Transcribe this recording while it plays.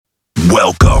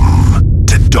Welcome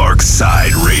to Dark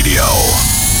Side Radio.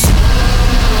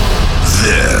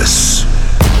 This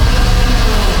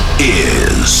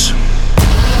is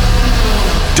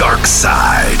Dark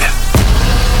Side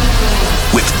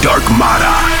with Dark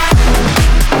Mata.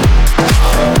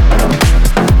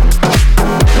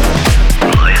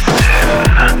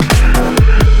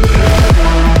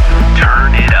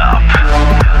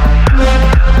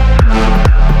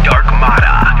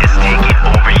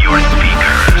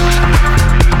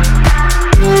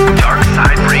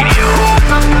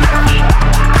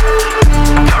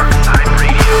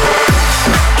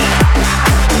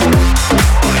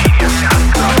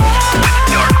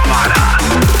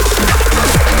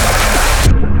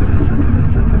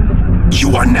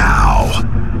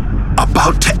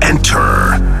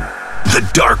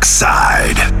 Dark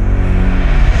Side.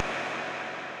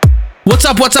 What's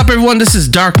up everyone? This is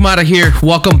Dark Mata here.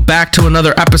 Welcome back to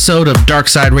another episode of Dark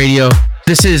Side Radio.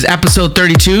 This is episode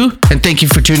 32 and thank you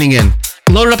for tuning in.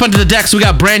 Loaded up onto the decks, we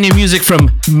got brand new music from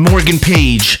Morgan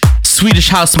Page, Swedish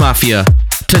House Mafia,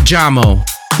 Tajamo,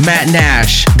 Matt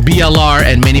Nash, BLR,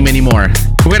 and many, many more.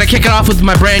 We're gonna kick it off with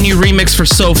my brand new remix for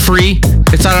So Free.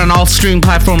 It's out on all streaming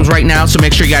platforms right now, so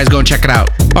make sure you guys go and check it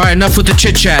out. Alright, enough with the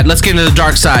chit chat. Let's get into the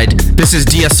dark side. This is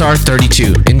DSR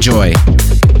 32. Enjoy.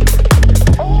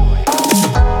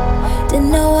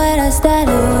 Didn't know what I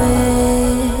started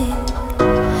with.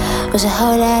 Was a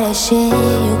whole lot of shit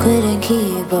you couldn't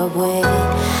keep up with.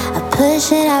 I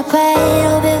push and I pray,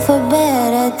 hoping for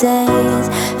better days.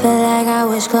 Feel like I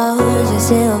was close, you're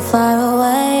still far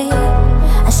away.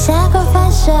 I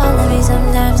sacrifice all of me,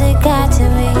 sometimes it got to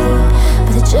me.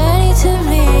 But the journey to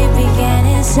me began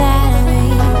inside of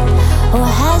me. Oh, I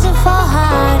had to fall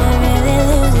hard and really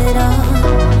lose it all.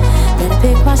 Then I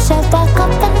picked myself back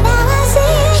up and now I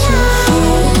see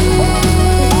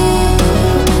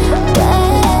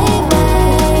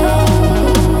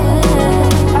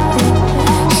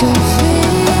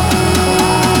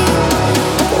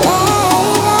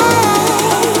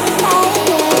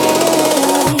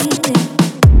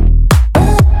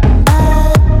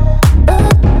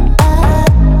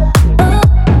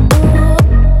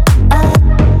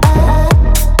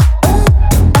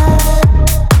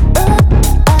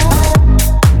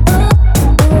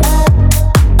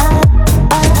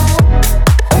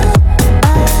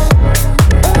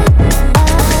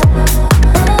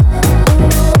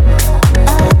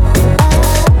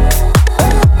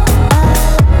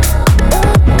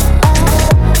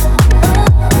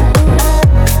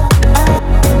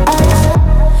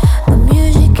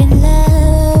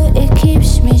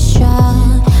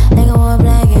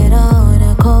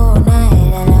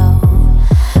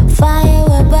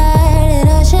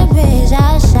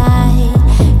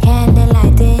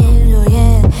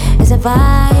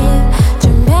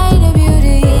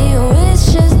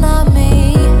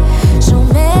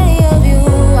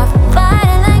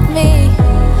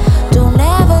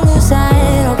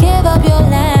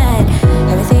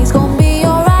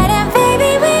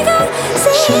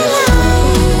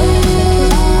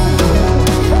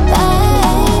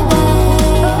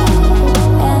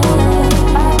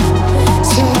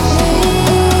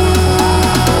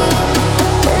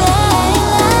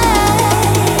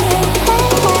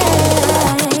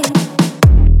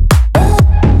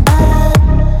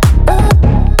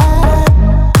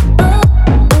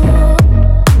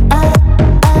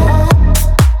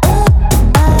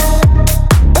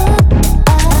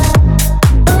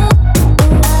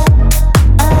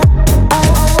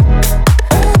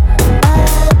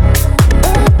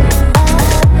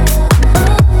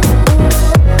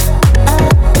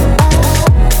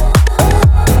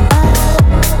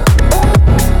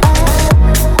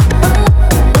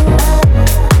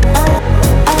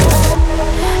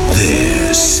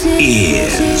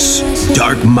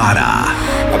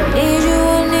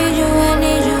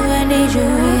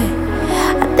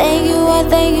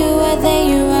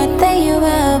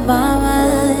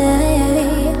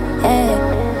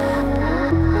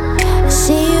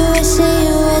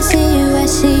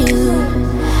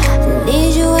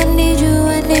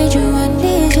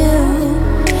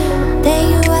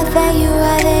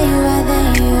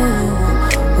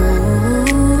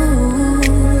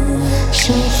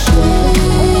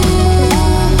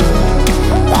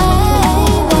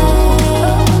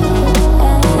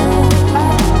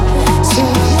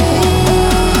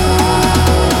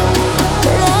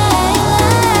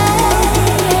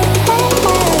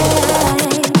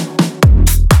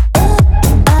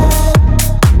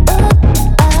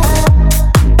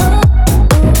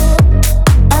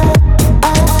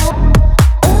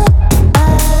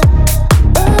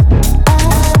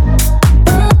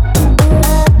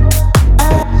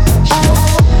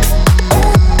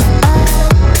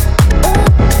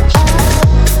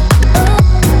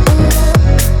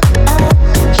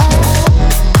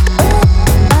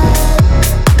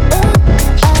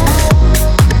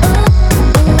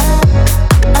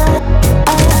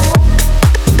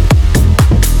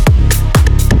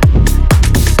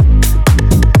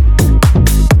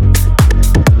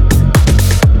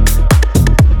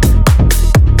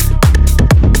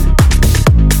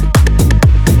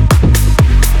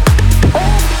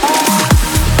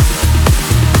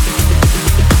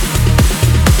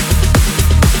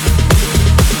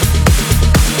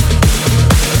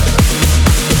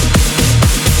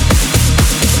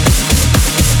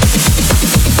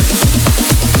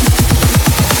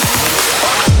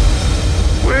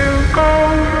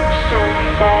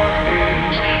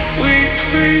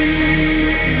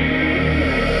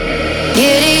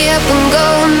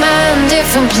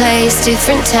Different place,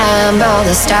 different time, all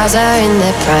the stars are in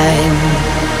their prime.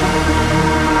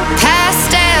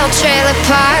 Pastel trailer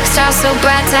park, stars so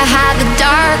bright to hide the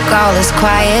dark, all is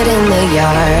quiet in the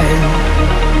yard.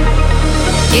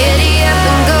 Giddy up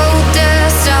and go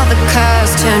dust, all the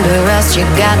cars turn to rust, you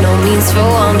got no means for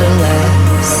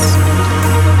wanderlust.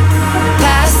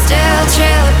 Pastel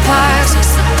trailer park,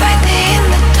 stars so bright in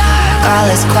the dark, all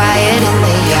is quiet in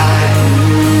the yard.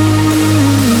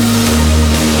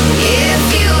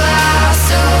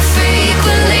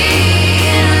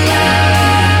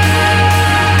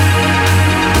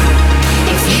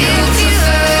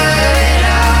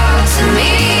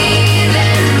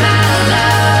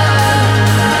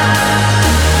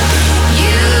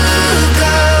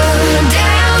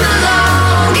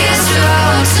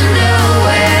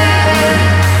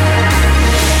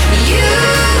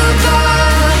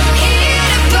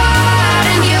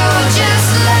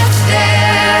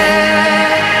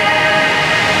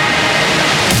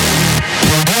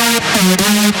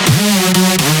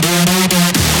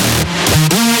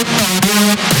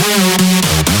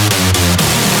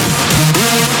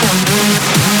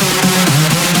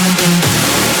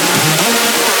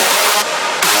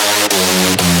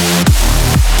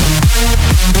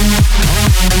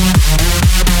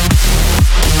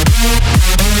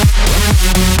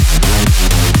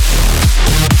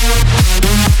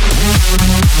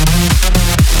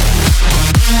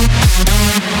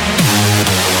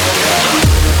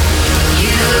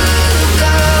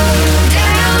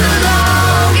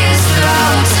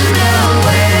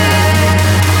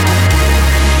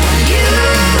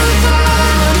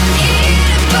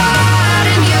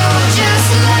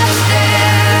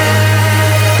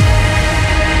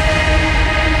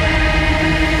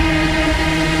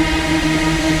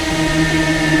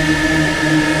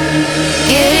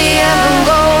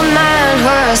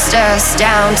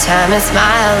 Downtime, it's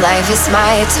my life, it's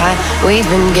my time. We've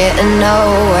been getting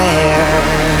nowhere.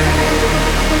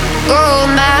 Old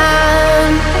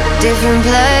man, different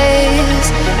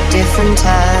place, different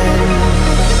time.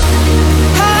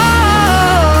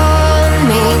 Hold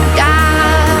me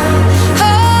down,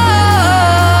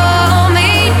 hold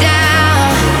me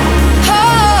down.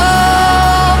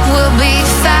 Hope we'll be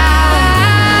fine.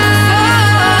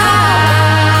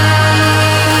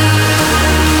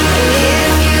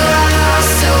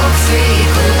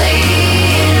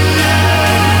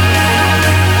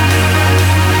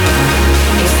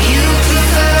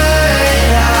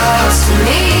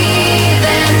 Me,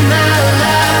 then my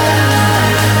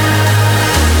love.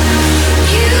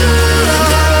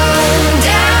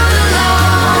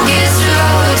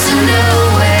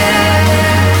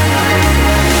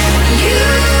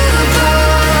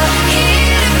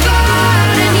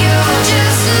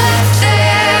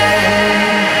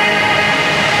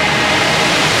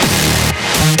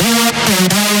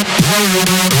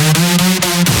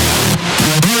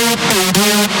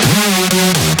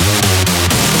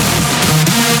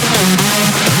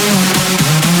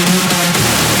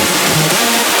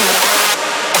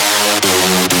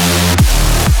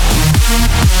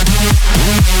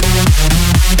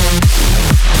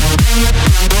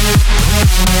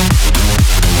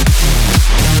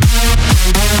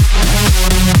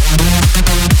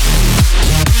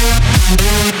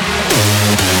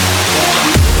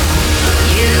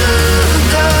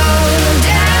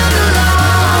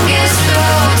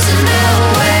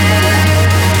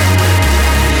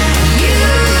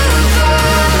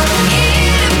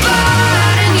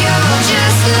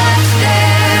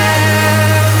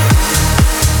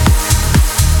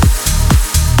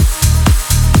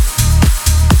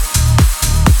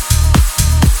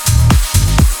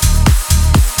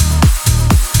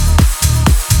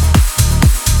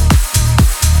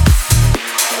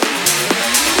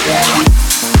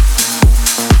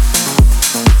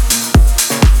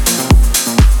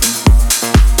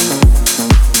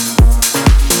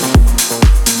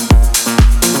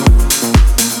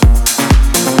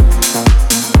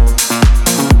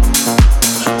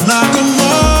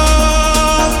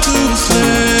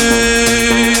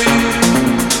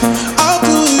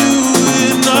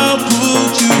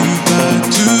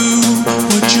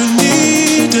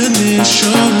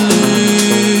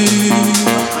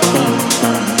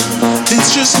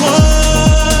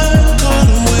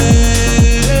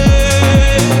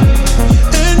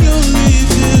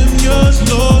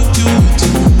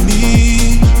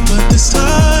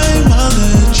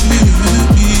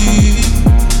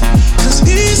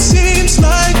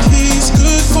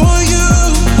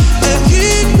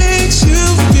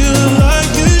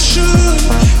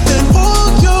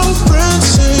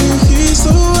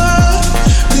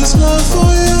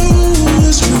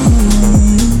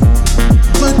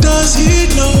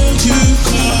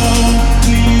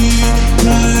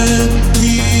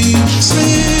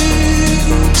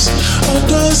 sleeps, or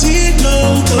does he know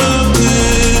the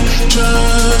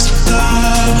pictures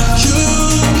that you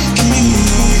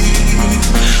keep?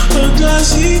 Or does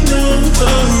he know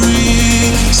the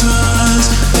reasons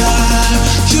that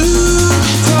you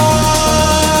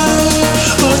cry?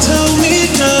 Or tell me,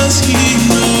 does he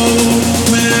know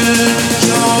where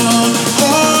your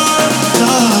heart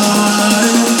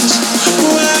lies?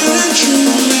 Where it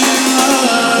truly lies?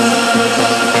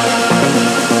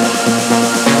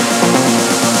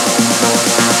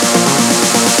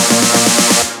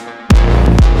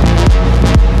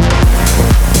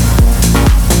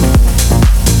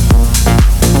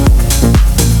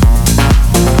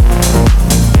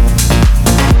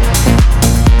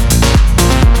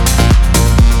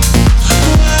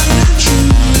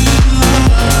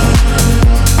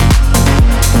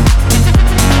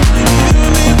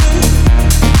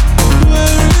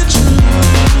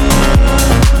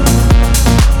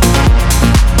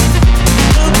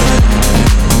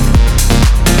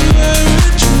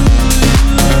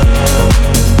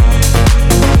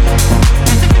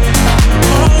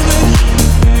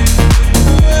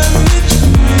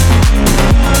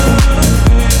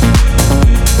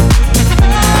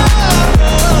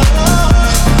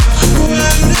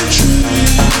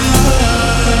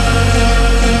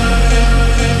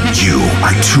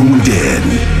 Tuned in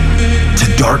to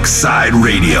Dark Side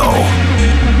Radio.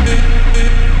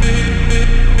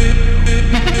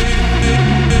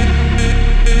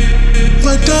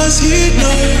 But does he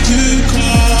know you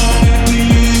call me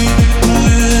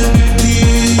when he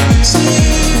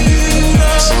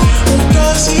sleeps? Or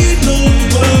does he know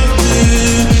the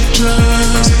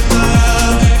pictures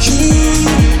that you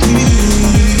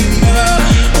keep?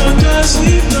 Or does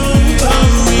he know the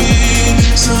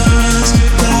reasons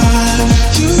that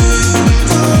you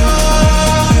cry?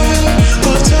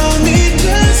 Or tell me,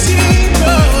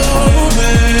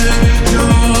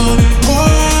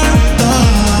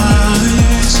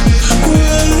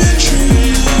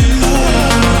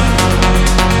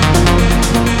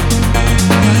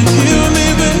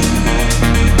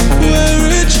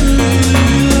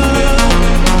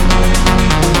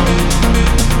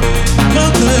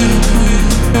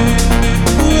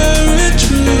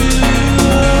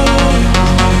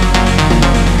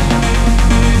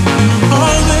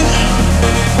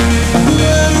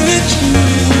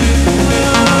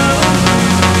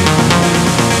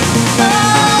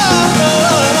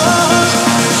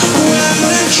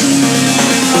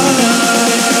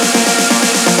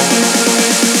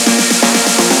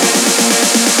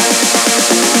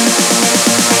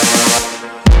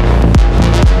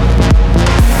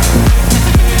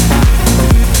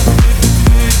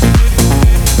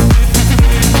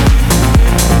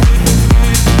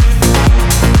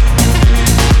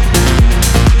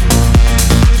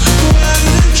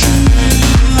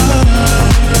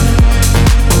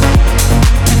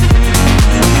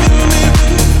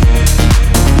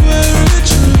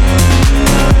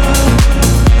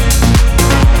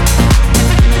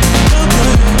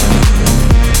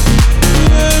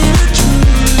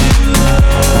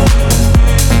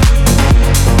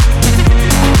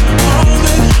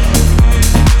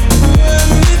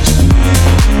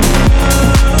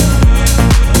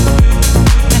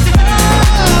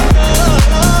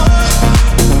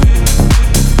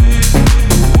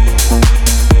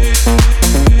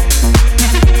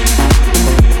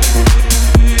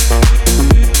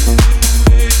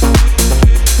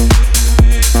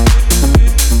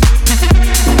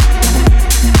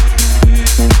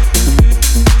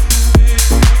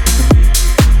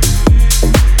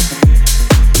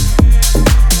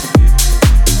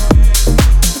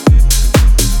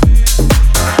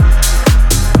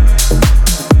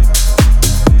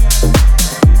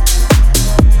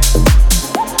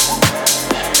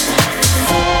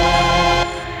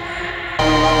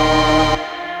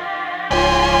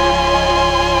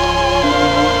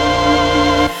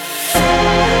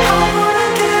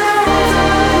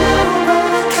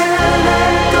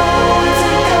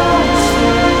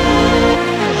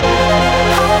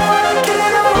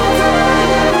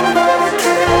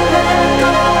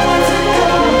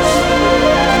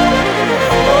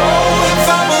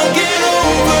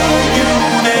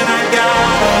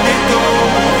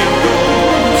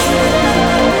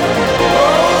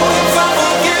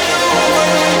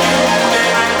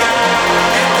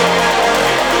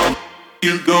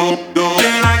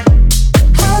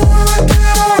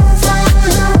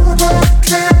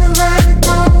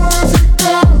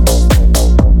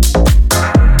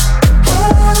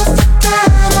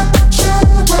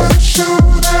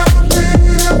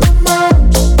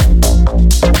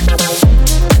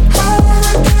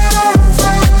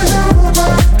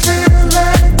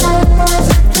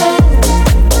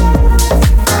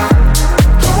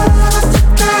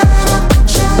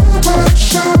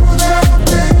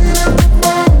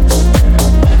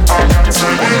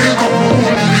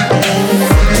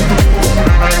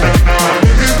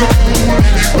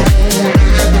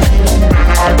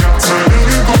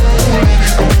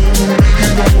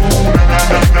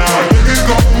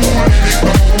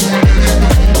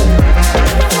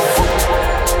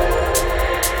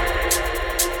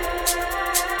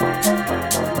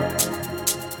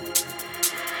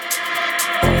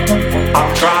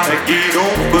 try to get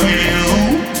over you,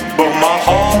 but my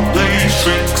heart plays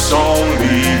tricks on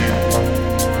me.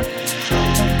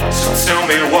 So tell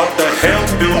me what the hell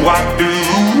do I do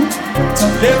to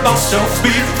let myself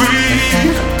be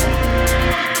free?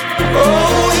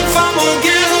 Oh, if I'ma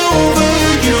get over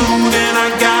you, then I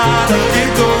gotta let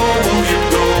go of your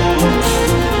ghost.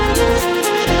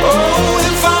 Oh,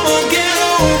 if I'ma get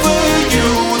over you,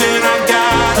 then I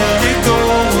gotta let go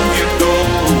of your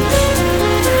ghost.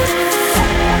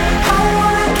 I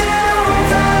wanna get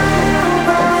over you,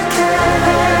 but I can't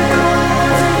let go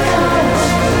of your ghost.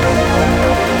 I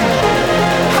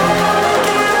wanna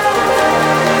get over you,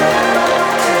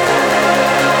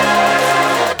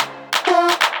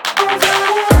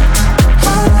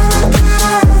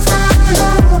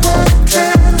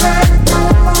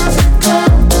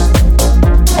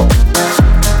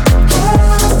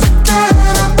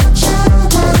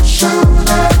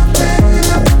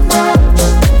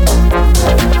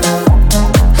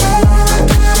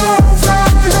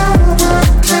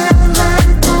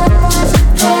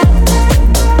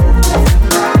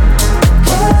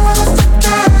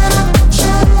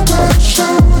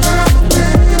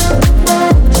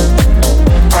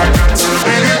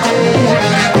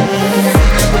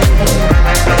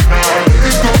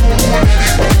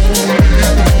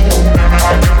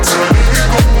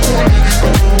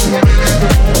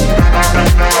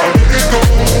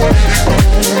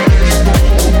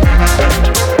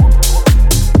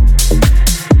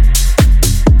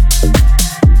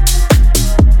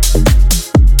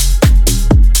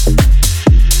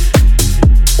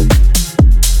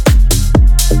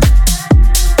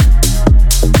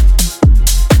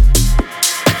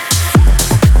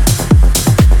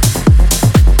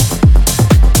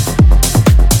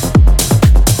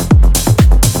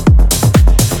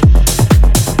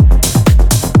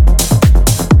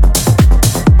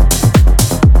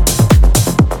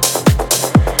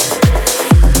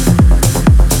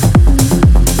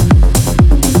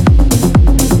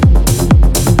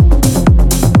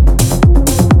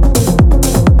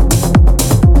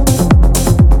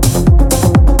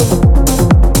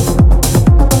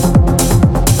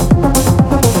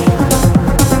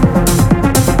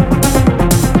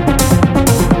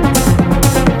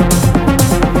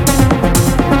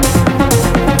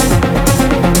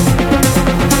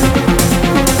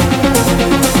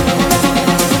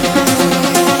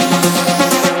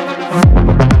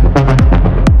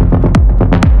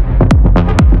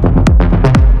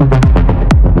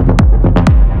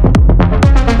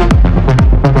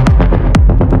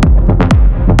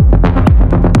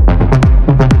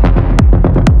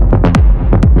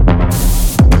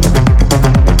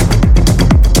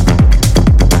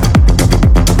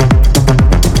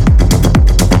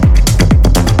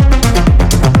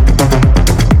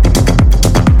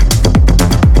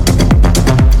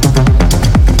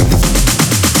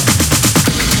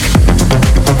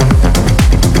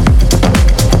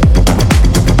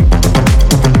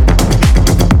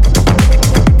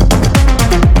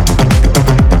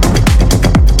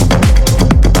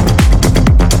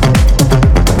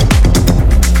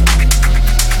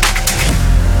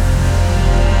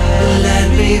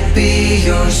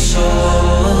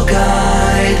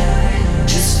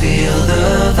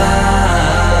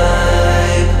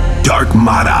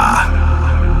 Armada.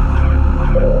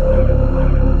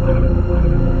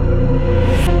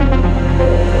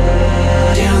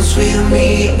 Dance with me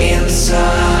in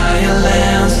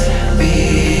silence. Be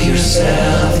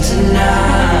yourself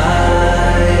tonight.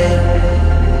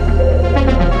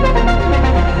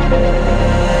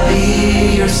 Be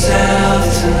yourself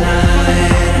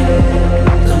tonight.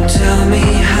 Don't tell me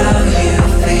how you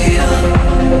feel.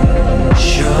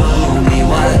 Show me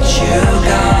what you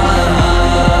got.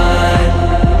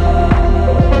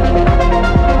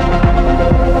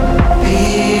 Be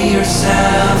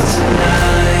yourself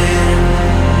tonight.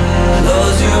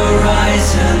 Close your eyes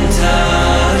and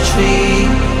touch me.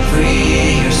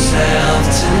 Free yourself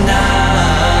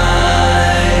tonight.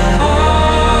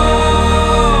 Oh,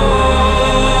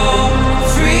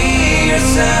 free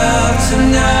yourself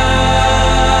tonight.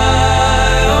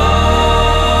 Oh.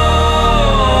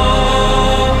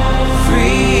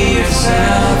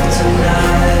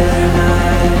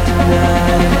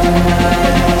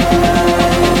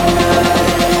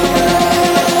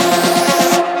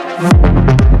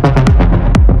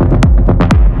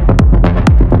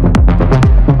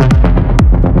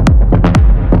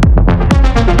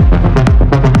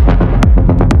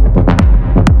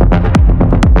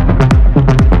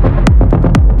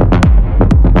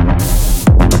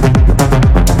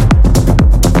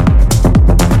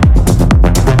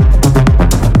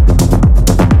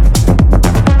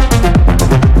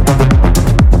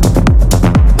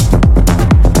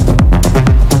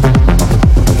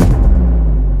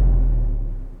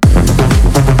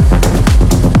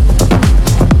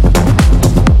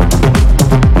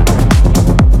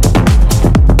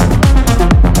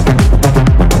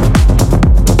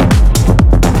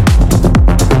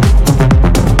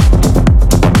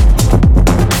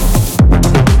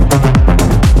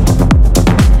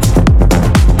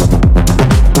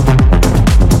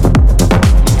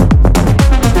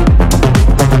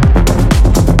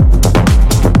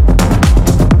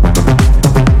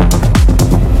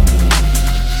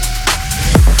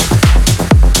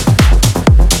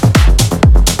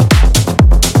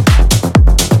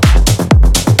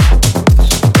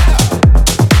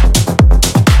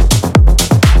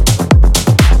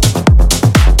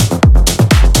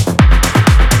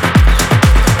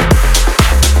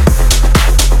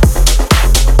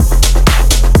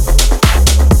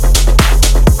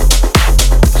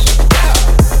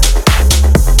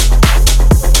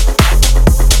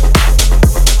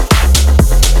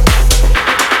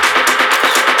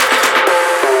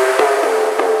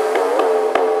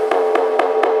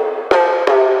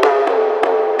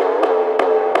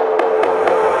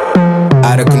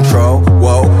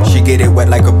 get it wet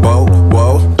like a boat,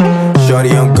 whoa.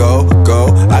 Shorty on go, go.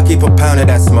 I keep a pound of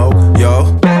that smoke,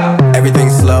 yo. Everything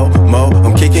slow, mo.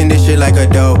 I'm kicking this shit like a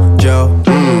dojo.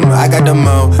 I got the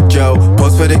mojo.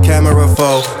 Post for the camera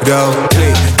photo.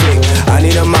 Click, click. I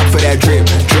need a mop for that drip,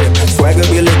 drip. Swagger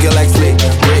be looking like slick,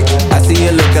 Rick. I see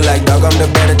you looking like dog. I'm the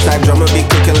better type. Drummer be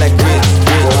cooking like grits,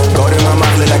 grits. Gold in my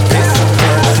mouth look like piss.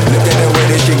 Look at the way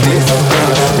this shit glitz.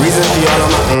 Reason she all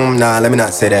on my nah. Let me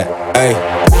not say that. Ay.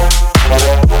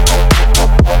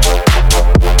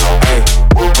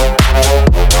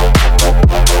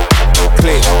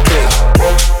 Click, click.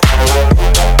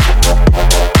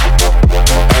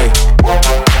 Ay.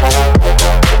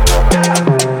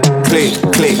 Click,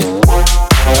 click.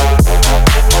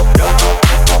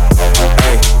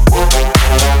 Ay.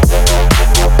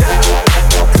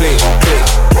 Click, click.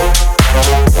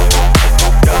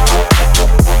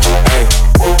 Ay.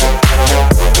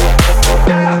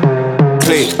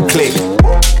 Click, click.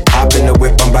 Hop in the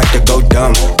whip, I'm about to go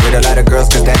dumb. With a lot of girls,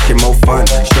 cause that shit more fun.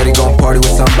 Shorty gon' party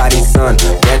with somebody's son.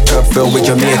 Red cup filled with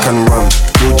Jamaican rum.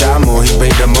 Do Jamo, he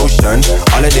made the motion.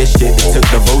 All of this shit, it took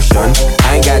devotion.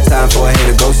 I ain't got time for a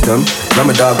hater ghost him.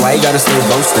 Drummer dog, why you gotta stay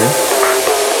boasting?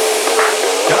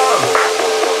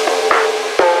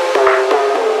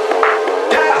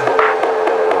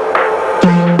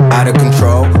 Out of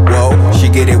control, whoa. She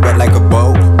get it wet like a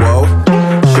boat, whoa.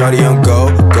 Shorty on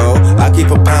go, go. I keep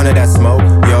a pound of that smoke,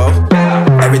 yo.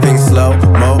 Everything slow,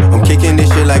 mo. I'm kicking this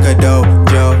shit like a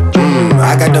dojo.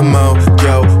 I got the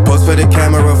mojo. Post for the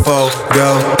camera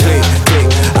photo. Click, click.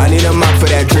 I need a mop for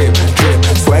that drip, drip.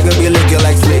 Swagger be looking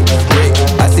like slick, Rick.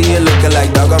 I see you looking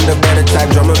like dog. I'm the better type.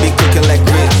 Drummer be cooking like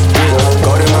grits, grits.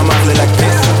 Gold in my mouth look like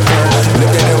piss.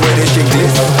 Look at the way this shit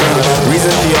glitz.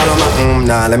 Reason she all on my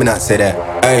nah. Let me not say that.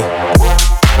 Ay.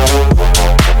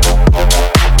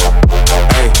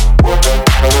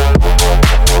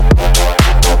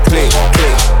 Click,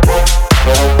 click.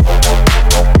 Ay.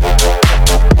 Click, click.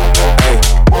 Ay.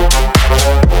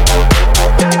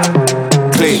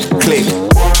 Click, click.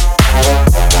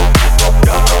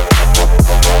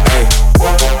 Ay.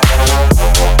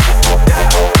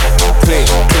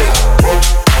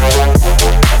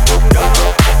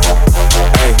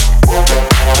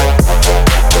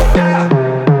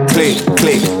 Click,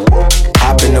 click.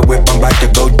 Hop in the whip, I'm about to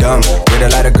go dumb. With a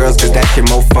lot of girls, cause that shit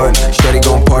more fun. Shorty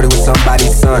gon' party with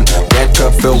somebody's son. Red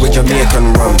cup filled with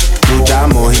Jamaican rum. Do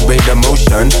Jamo, he made the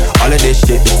motion. All of this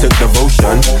shit, it took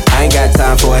devotion. I ain't got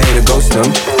time for a hater ghost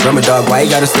him. Drummer dog, why you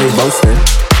gotta stay boasting?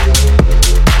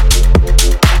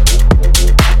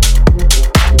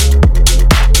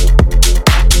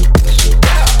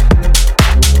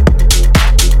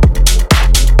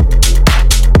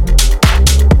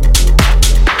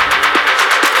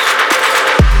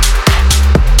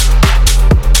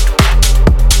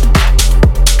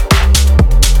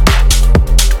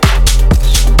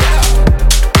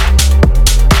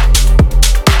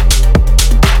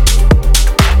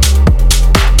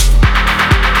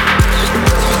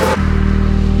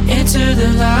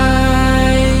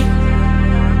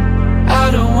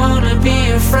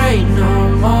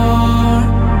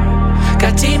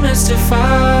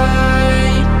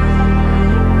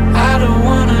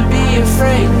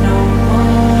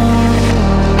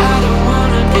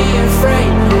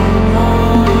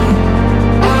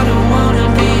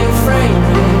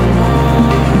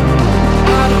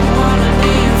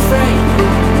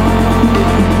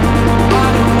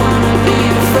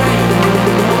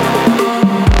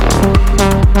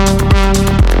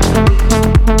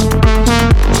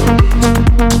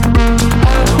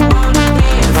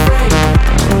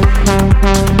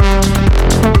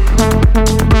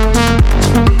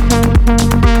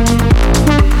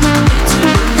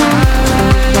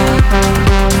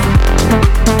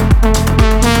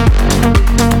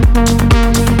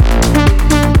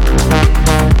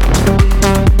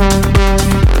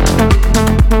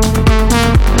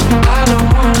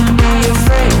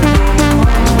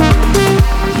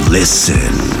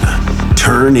 Listen,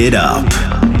 turn it up.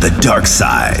 The dark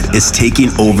side is taking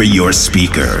over your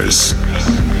speakers.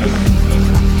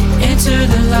 Into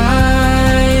the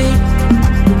light.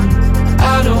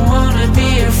 I don't wanna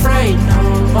be afraid no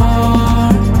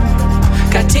more.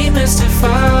 Got demons to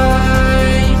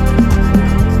fight.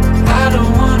 I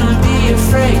don't wanna be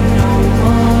afraid no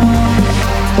more.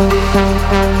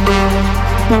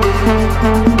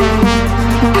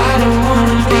 I don't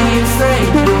wanna be afraid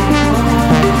no more.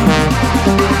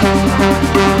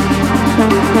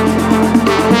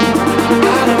 I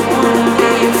don't wanna be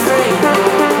afraid no more. I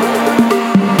don't wanna be afraid.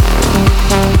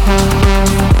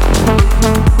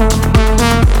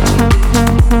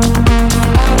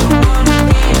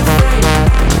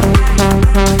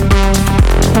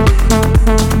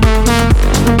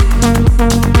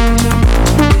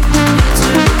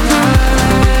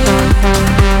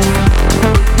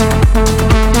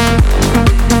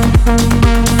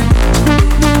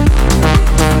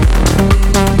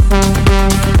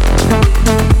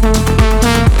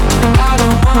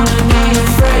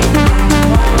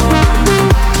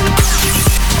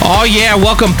 Oh yeah,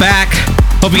 welcome back.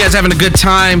 Hope you guys are having a good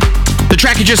time. The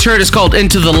track you just heard is called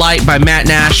Into the Light by Matt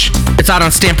Nash. It's out on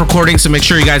Stamp Recordings, so make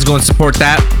sure you guys go and support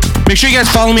that. Make sure you guys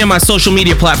follow me on my social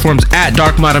media platforms at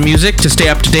Dark Mata Music to stay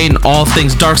up to date on all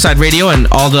things Darkside Radio and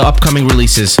all the upcoming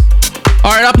releases.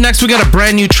 Alright, up next we got a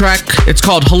brand new track. It's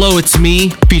called Hello It's Me,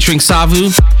 featuring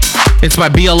Savu. It's by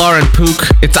BLR and Pook.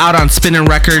 It's out on Spinnin'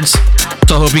 Records,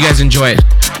 so I hope you guys enjoy it.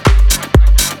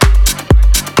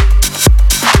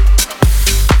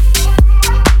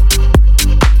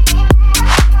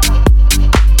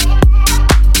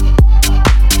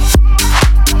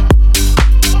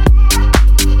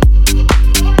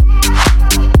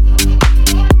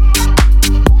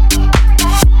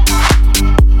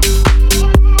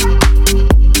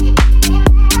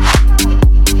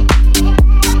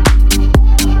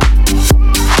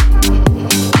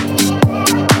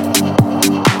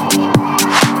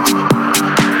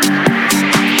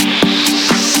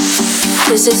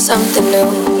 This is something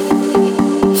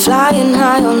new. Flying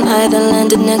high on night and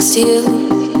landing next to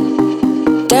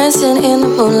you. Dancing in the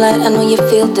moonlight, I know you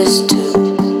feel this too.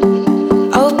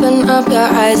 Open up your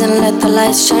eyes and let the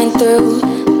lights shine through.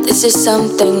 This is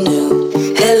something new.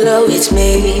 Hello, it's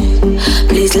me.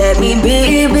 Please let me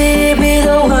be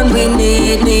the one we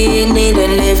need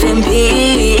and live in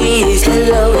peace.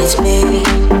 Hello, it's me.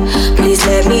 Please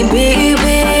let me be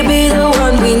the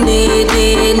one we need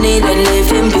and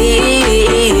live in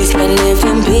peace, and live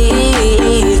in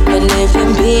peace, and live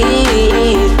in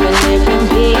peace, and live in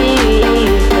peace,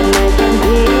 and live in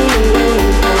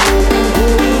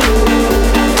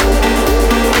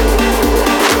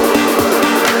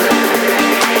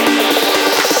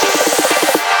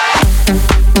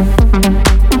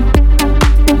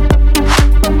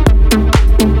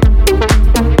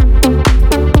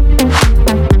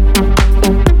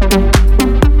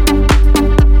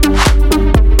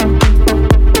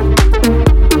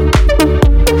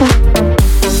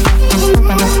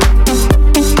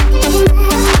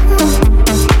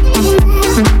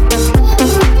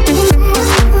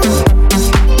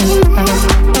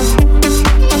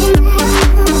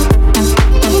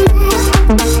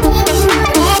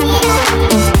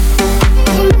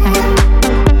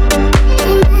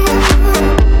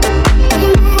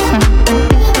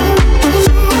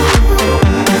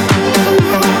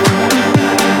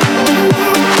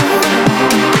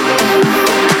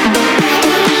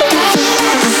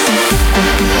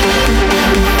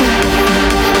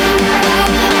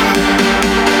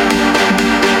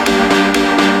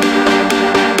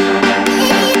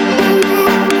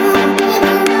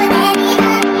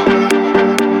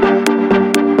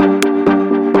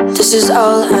This is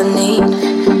all I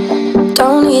need.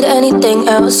 Don't need anything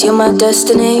else, you're my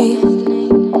destiny.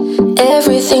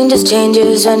 Everything just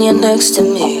changes when you're next to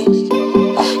me.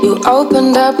 You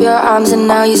opened up your arms and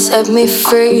now you set me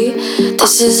free.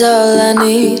 This is all I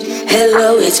need.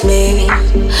 Hello, it's me.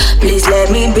 Please let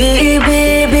me be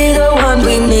the one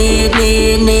we need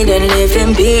and live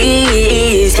in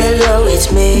peace. Hello,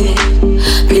 it's me.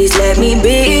 Please let me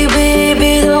be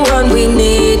the one we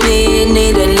need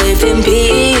and live in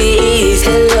peace.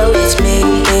 Hello, it's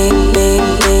me.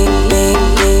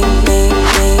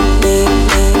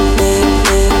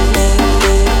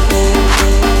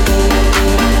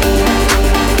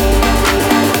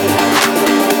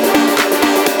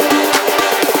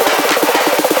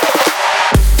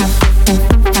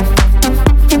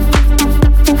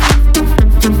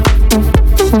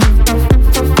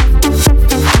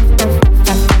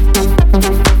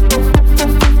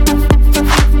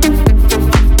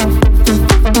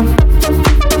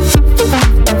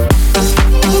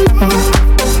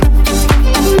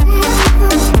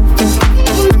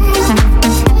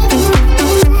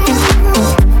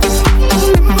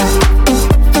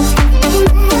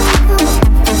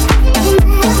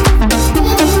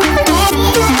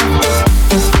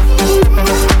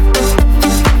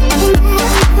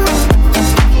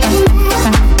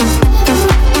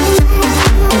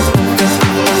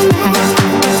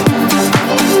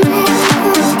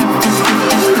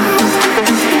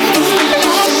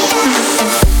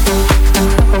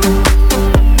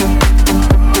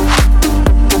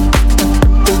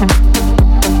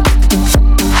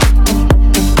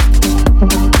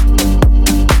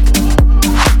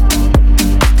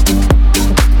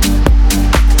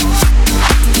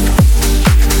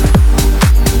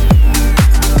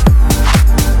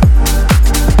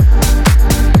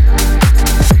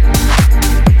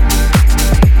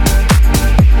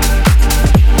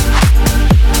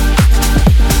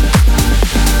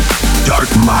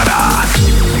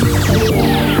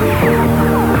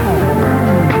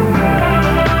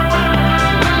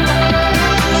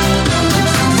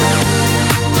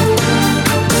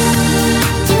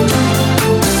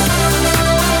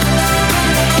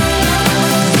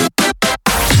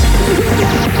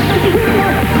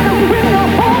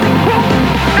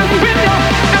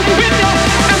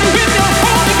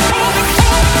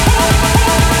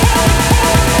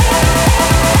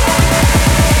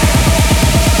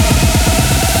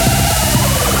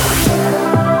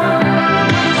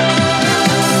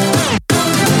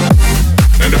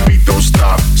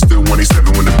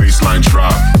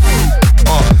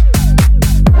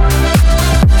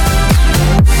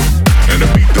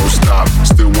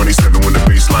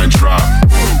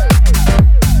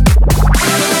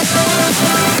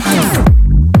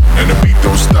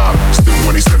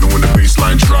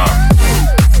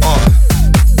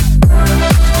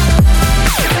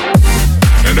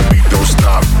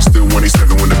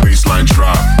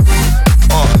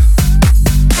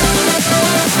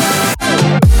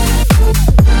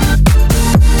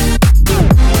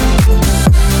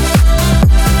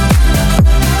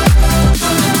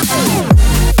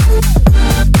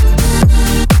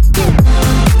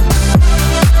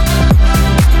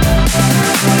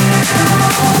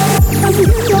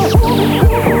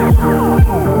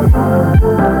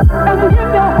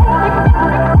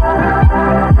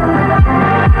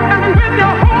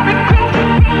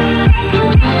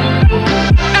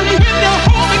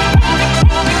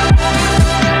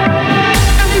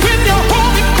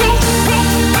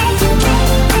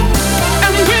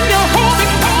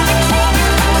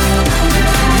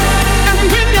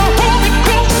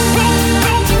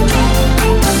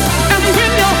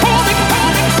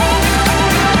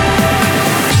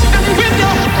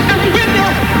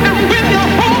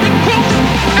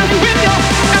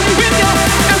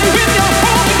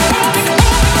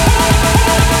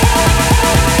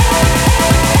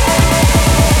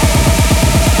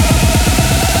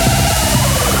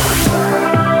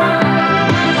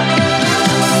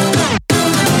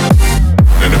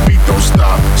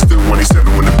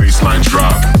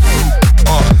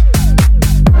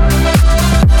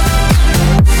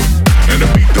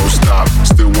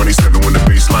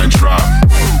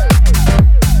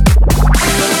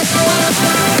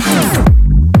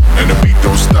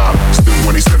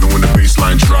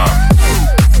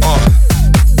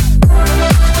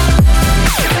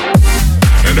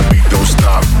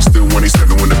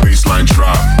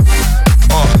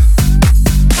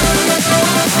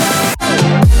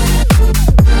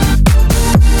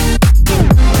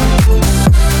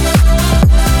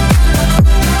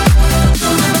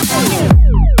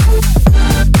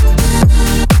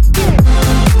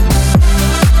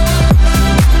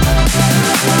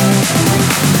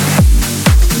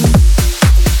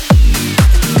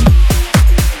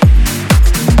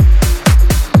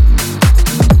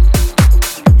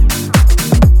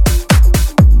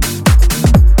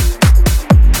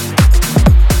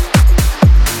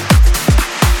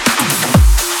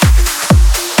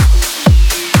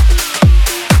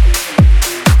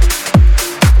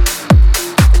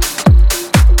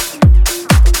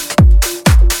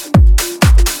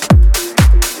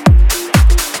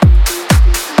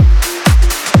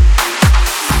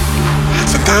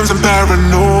 Sometimes I'm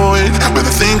paranoid when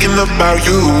I'm thinking about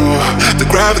you. The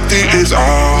gravity is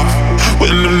off when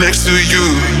I'm next to you.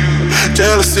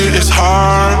 Jealousy is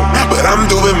hard, but I'm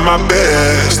doing my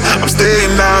best. I'm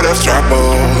staying out of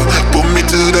trouble, put me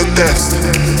to the test.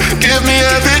 Give me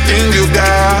everything you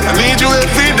got, I need you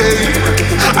every day.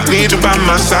 I need you by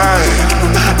my side,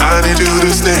 I need you to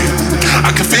stay.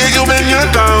 I can feel you when you're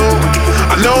down,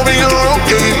 I know when you're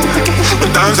okay.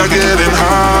 When times are getting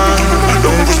hard,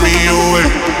 don't push me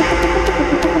away.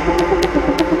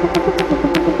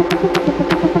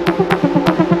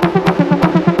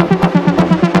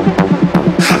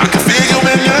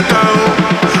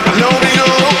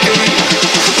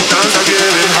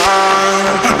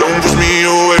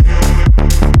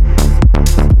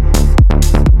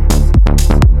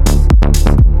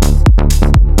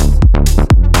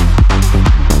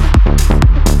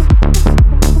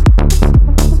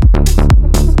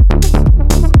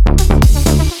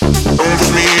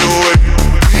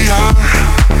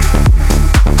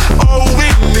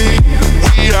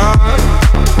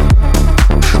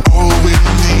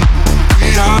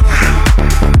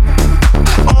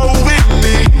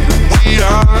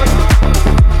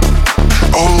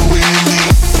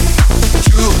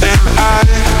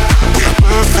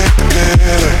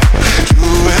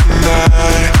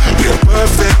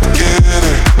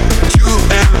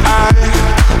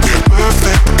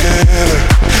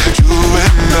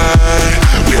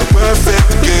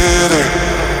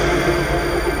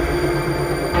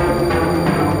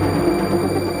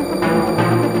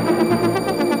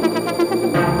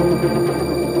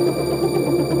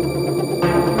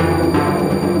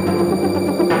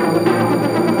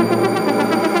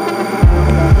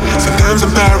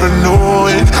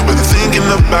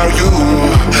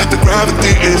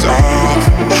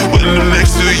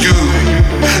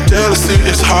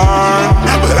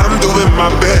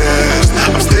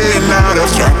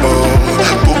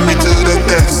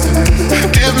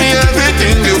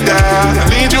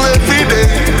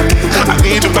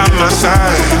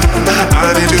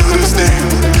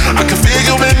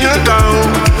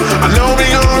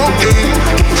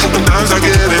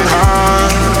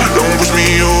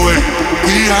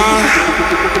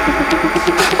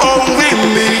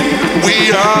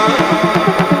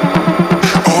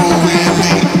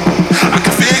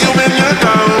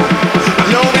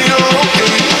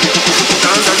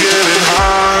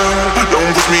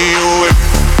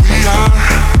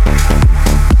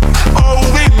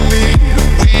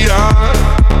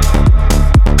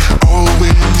 All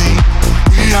we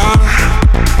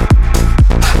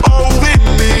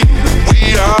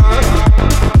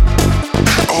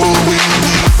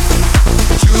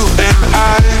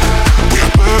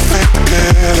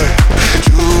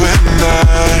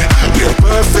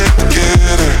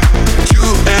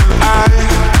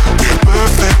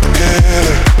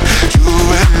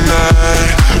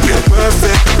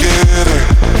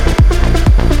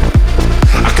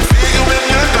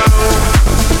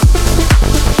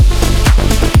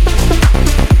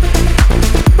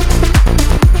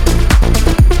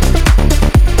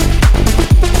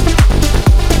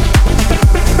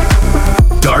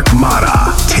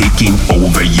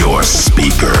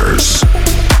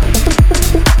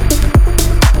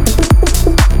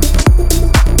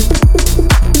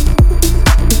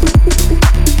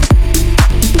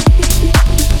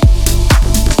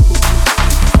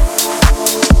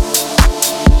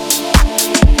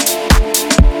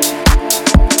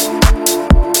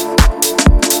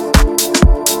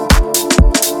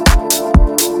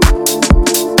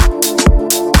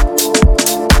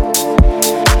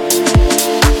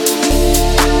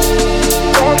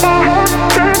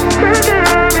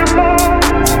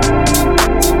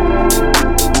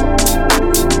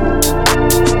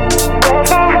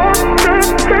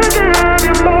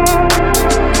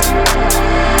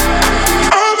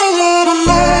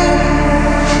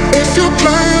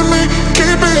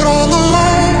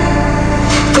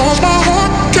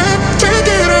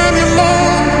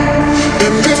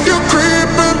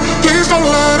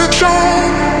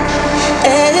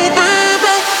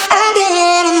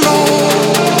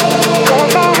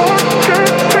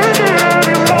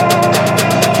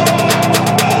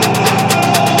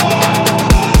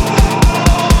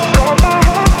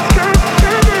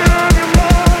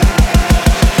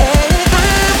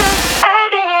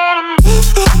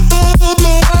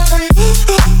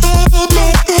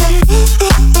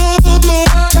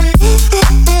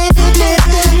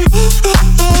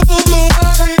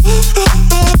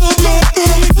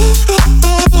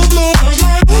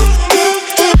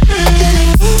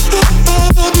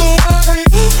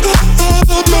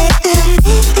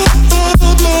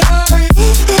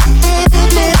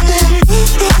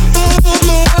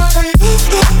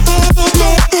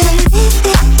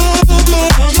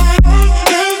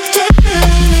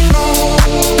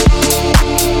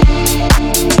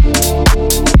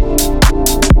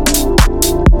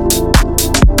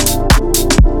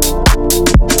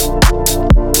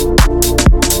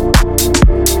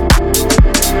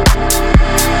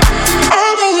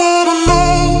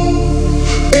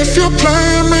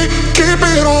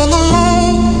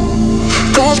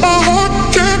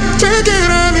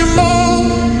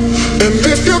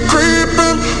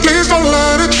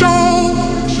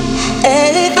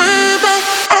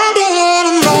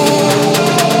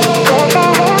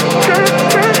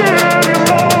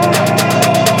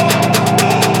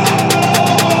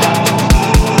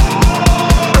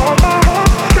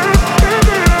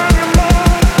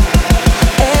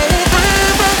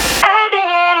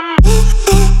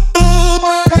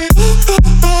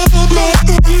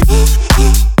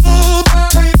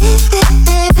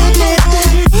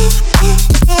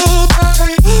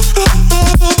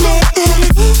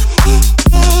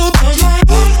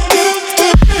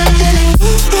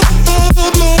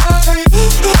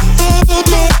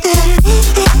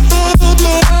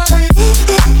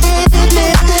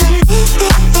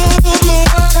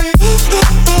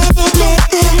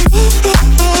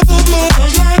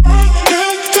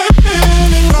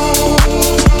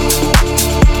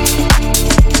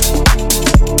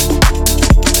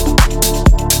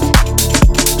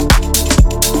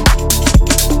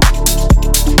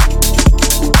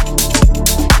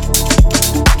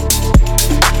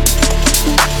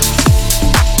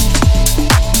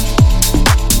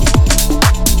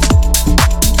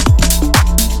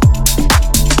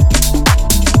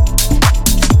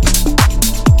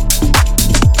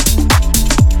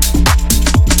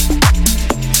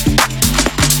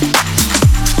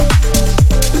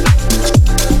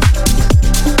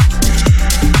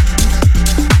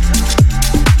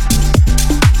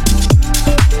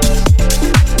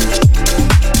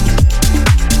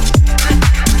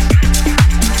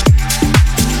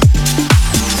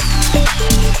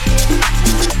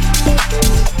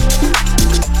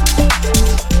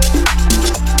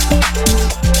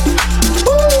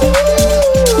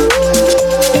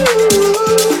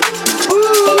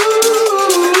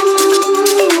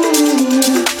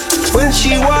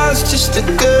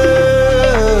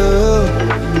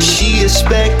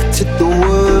expected the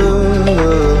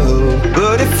world,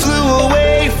 but it flew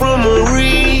away from her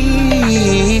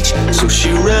reach. So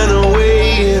she ran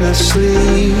away in her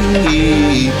sleep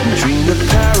and dreamed of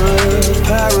paradise,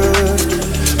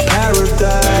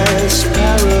 paradise,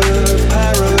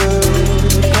 paradise.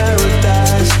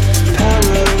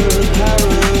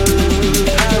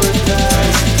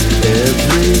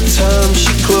 Every time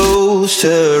she closed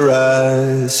her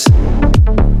eyes.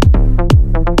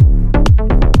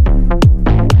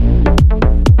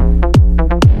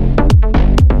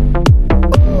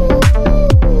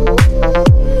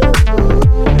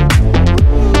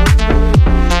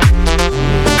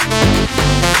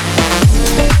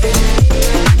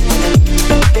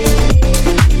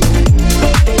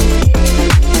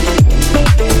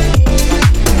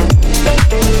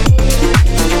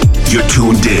 You're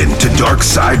tuned in to Dark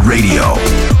Side Radio.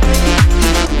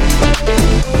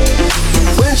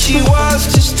 When she was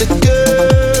just a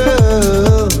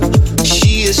girl,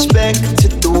 she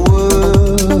expected the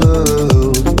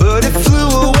world, but it flew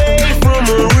away from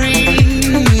her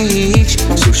reach.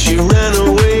 So she ran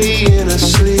away in her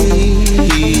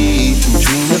sleep and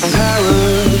dreamed of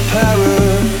paradise,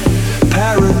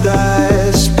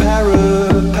 paradise.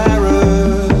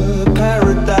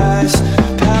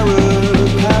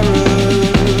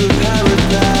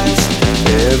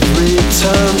 Every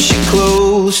time she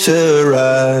closed her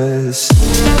eyes.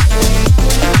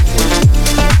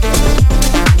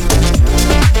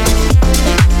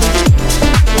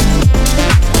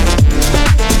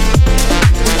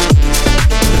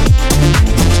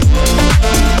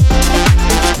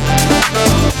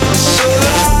 So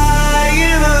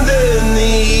lying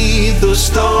underneath those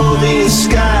stormy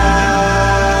skies,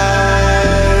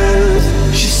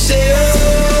 she said,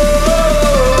 oh,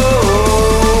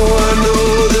 I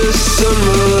know the sun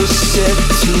will set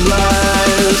to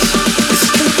rise. This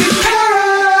could be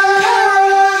paradise.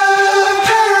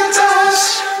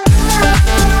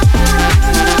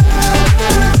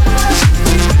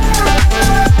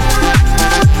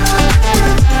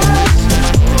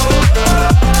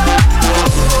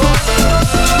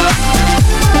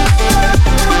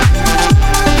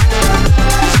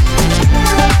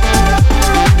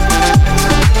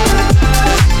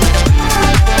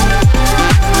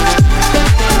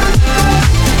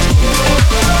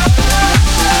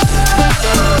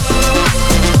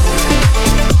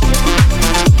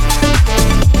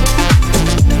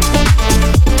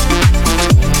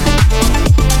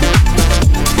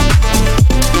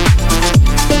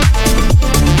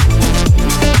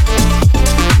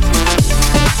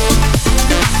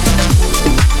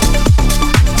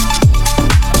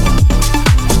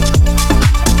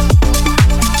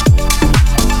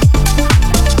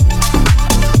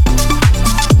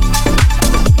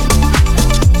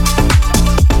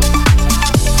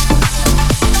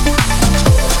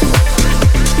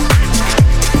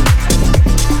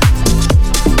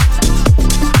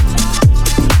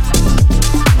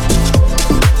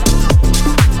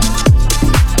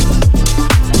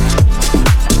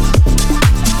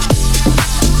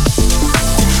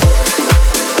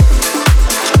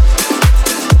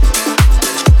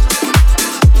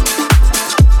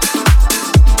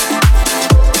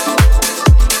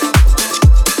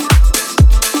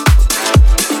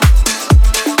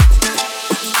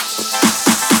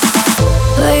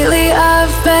 Lately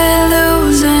I've been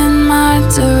losing my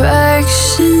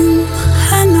direction.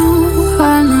 I know,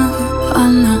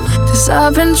 'cause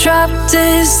I've been trapped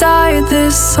inside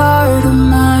this heart of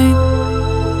mine.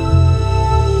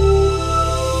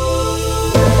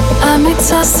 I may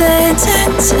toss and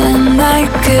turn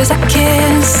tonight 'cause I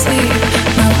can't sleep.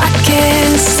 No, I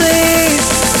can't sleep.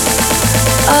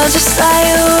 I'll just lie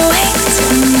awake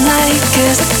tonight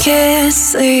 'cause I can't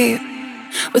sleep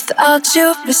without you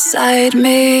beside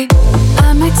me.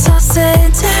 I may toss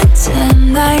and turn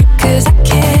tonight 'cause I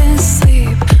can't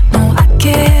sleep. No, I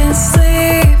can't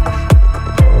sleep.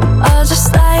 I'll just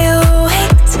lie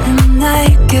awake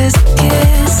tonight 'cause I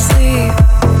can't sleep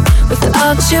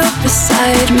without you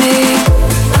beside me.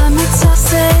 I may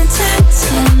toss and turn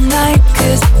tonight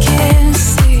 'cause I can't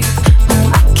sleep. No,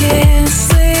 I can't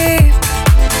sleep.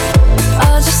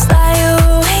 I'll just lie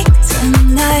awake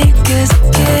tonight 'cause I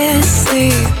can't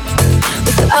sleep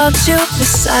without you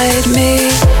beside me.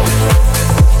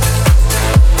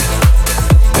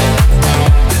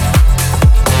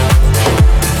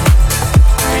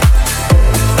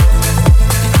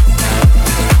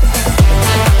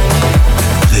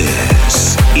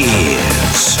 This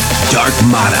is Dark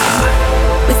Mata.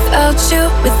 Without you,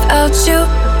 without you,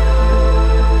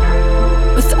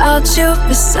 without you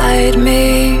beside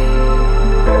me.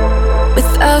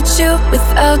 Without you,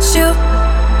 without you,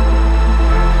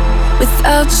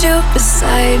 without you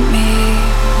beside me.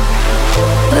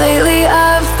 Lately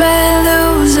I've been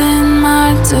losing my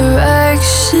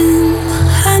direction.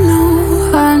 I know,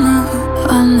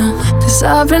 'cause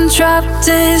I've been trapped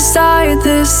inside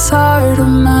this heart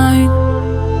of mine.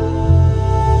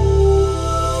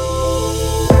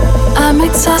 I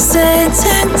might toss it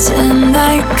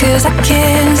tonight, 'cause I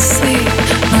can't sleep.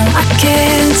 No, I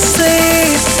can't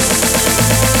sleep.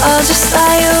 I'll just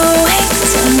lie awake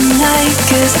tonight,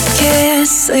 'cause I can't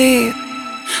sleep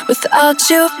without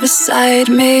you beside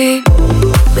me.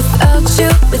 Without you,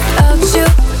 without you,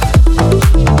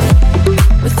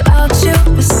 without you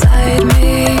beside me.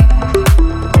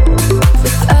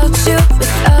 Without you,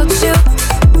 without you,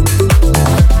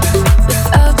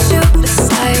 without you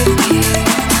beside me.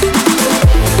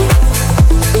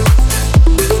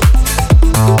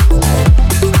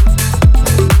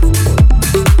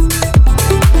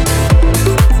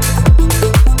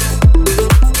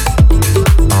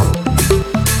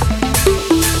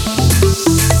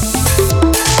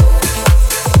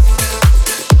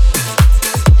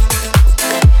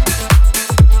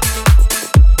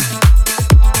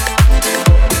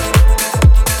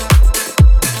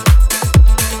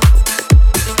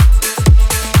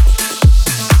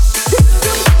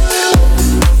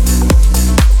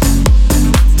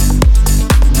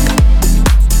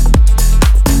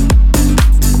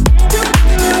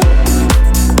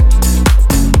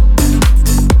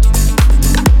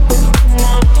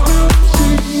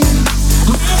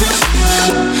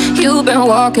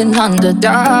 Walking under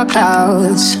dark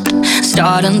clouds,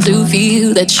 starting to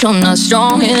feel that you're not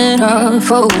strong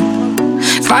enough. Oh,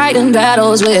 fighting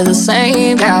battles with the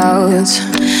same doubts,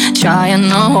 trying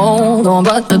to hold on,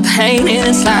 but the pain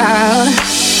is loud.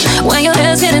 When your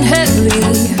head's getting heavy,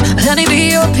 let me be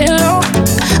your pillow.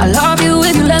 I love you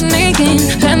if you let me in,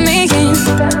 let me in.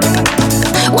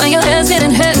 When your head's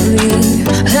getting heavy,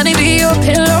 let me be your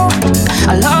pillow.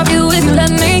 I love you if you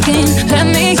let me in, let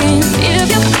me in. If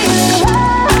you feel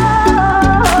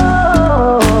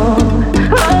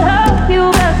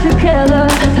together,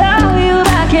 tell you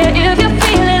back here if you're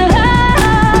feeling love.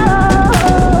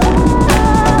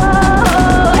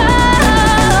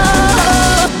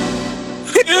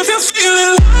 If you're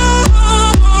feeling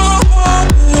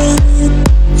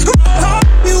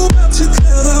love, you back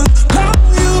together, tell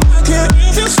you back here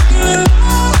if you're feeling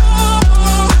love.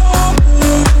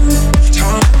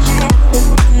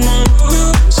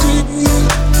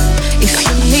 If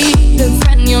you need a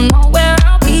friend, you know where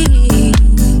I'll be.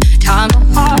 Time to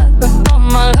heart, but all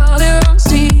my love it runs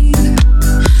deep.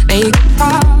 Make a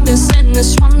promise and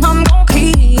this one I'm gon'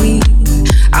 keep.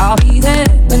 I'll be there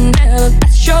whenever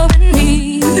that you're in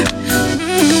need.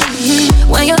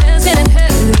 When your head's getting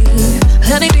heavy,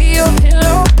 let me be your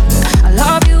pillow. I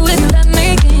love you if you let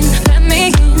me in, let me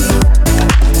in.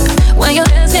 When your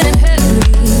head's getting heavy,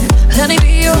 let me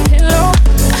be your pillow.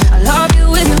 I love you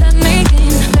if you let me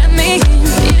in, let me in.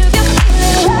 If you're feeling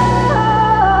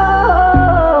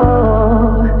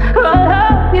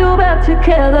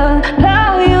together,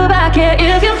 love you back here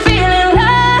if you're feeling low.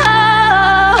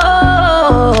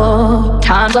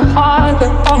 Times are hard,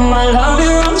 but all my love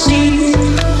you runs deep.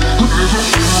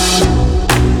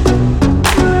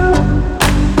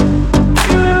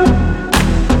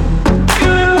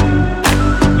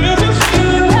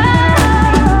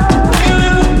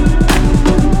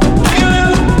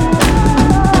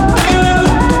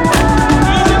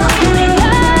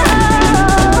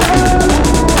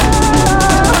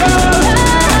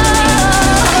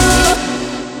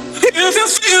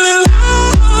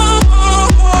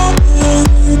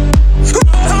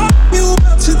 You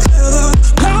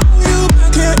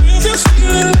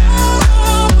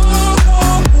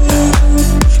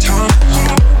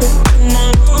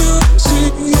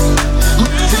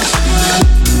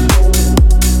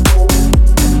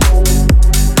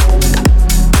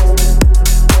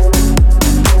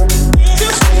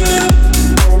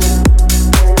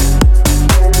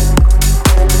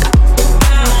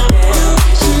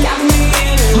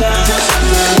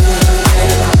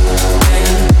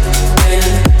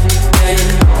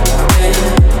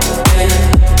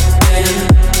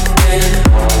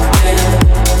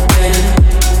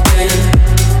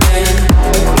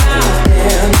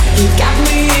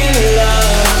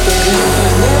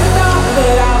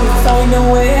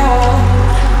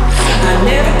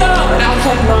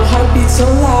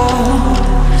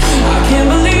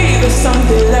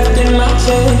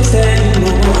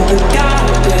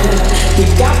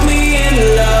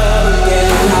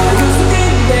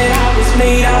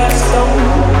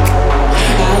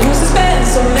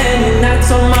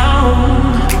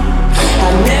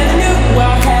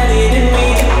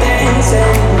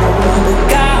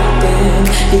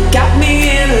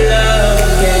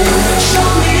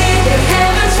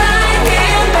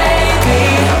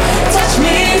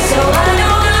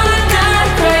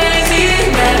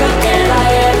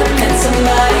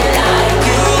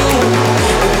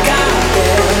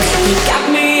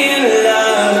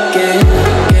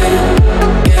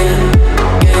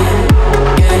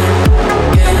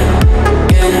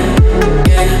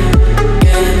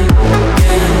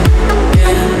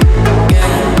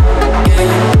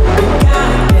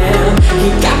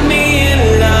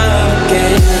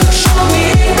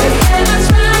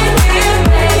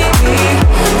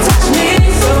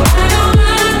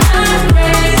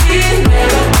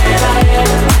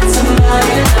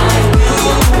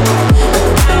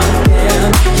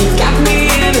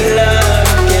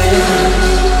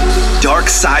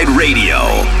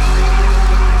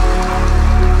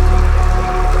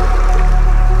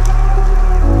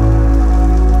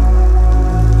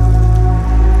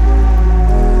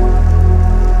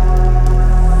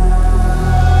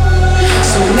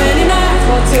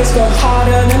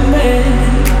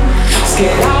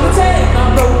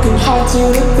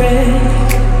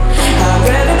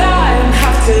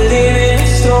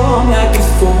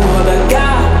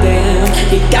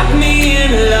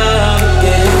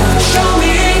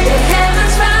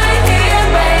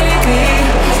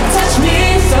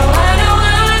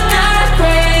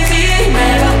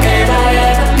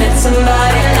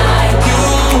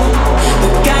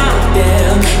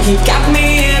You got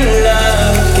me in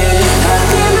love again. I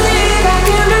can't believe I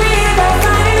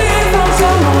finally found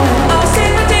someone. I'll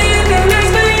sink my teeth and makes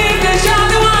believe that you're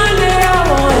the one that I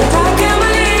want. I can't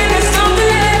believe there's something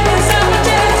left inside my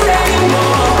chest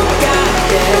anymore. But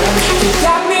goddamn, you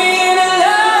got me in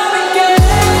love again.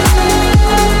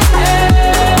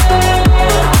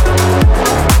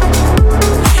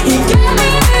 You got me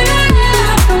in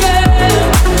love again.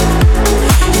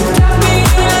 You got me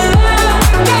in love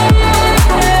again.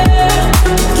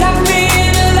 Got me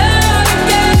in love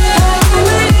again.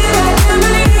 I can't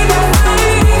believe I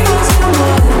finally found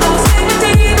someone. I'll sink my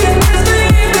teeth and just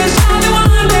believe that you're the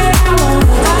one that I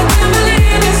want. I can't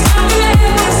believe there's something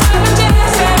left inside my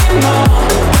chest anymore.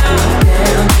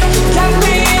 Goddamn, you got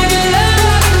me in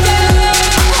love again.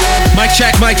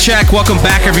 Mic check. Welcome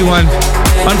back, everyone.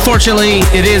 Unfortunately,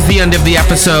 it is the end of the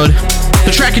episode.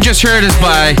 The track you just heard is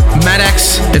by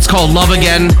Madex. It's called Love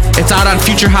Again. It's out on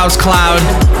Future House Cloud,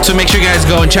 so make sure you guys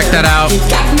go and check that out.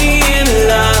 Got me in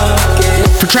love again.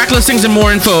 For track listings and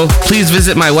more info, please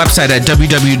visit my website at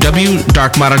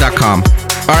www.darkmata.com.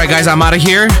 Alright guys, I'm out of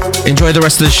here. Enjoy the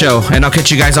rest of the show, and I'll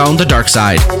catch you guys on the dark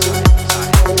side.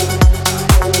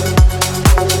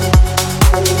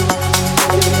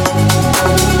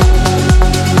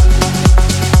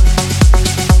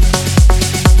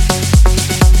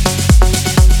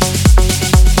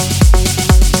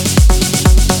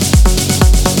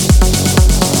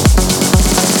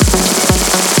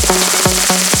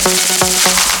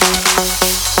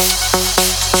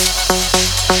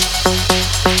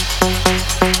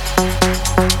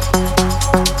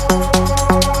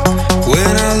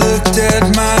 When I looked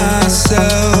at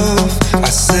myself, I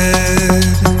said,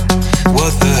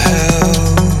 what the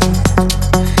hell?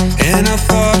 And I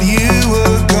thought you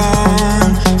were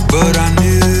gone, but I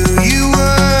knew you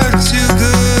were too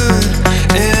good.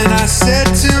 And I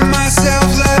said to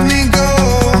myself, let me go.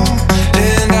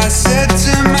 And I said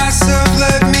to myself,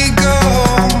 let me go.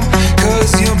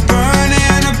 'Cause you're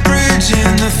burning a bridge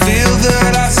in the field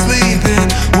that I sleep in,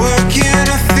 working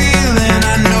a feeling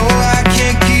I know I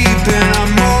can't keep, and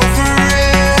I'm over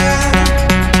it.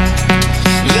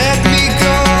 Let me go. Let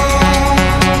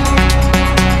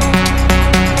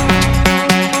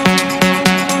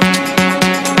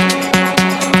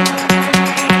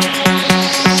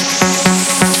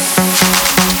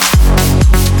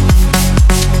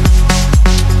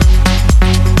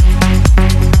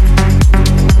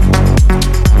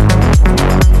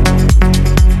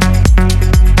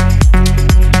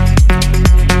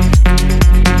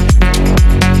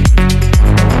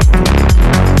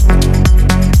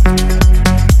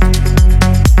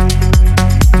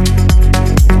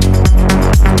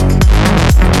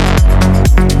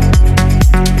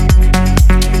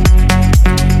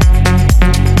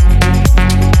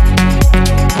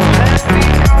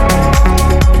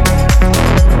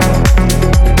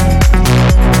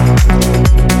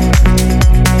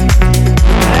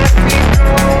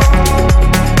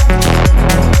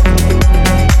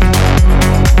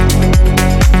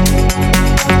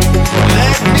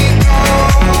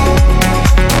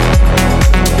go.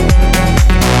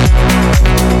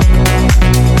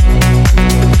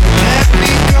 Let me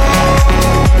go.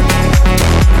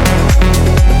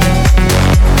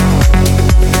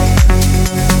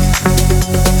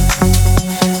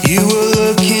 You were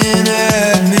looking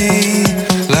at me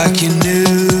like you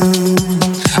knew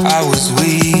I was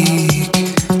weak,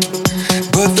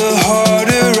 but the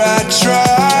harder I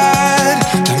tried,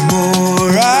 the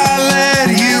more I let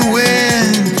you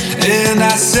win. And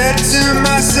I said to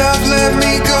myself, let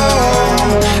me go.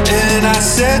 And I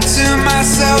said to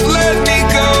myself, let me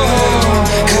go.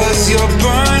 'Cause you're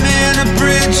burning a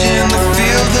bridge in the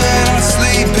field that I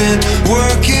sleep in,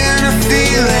 working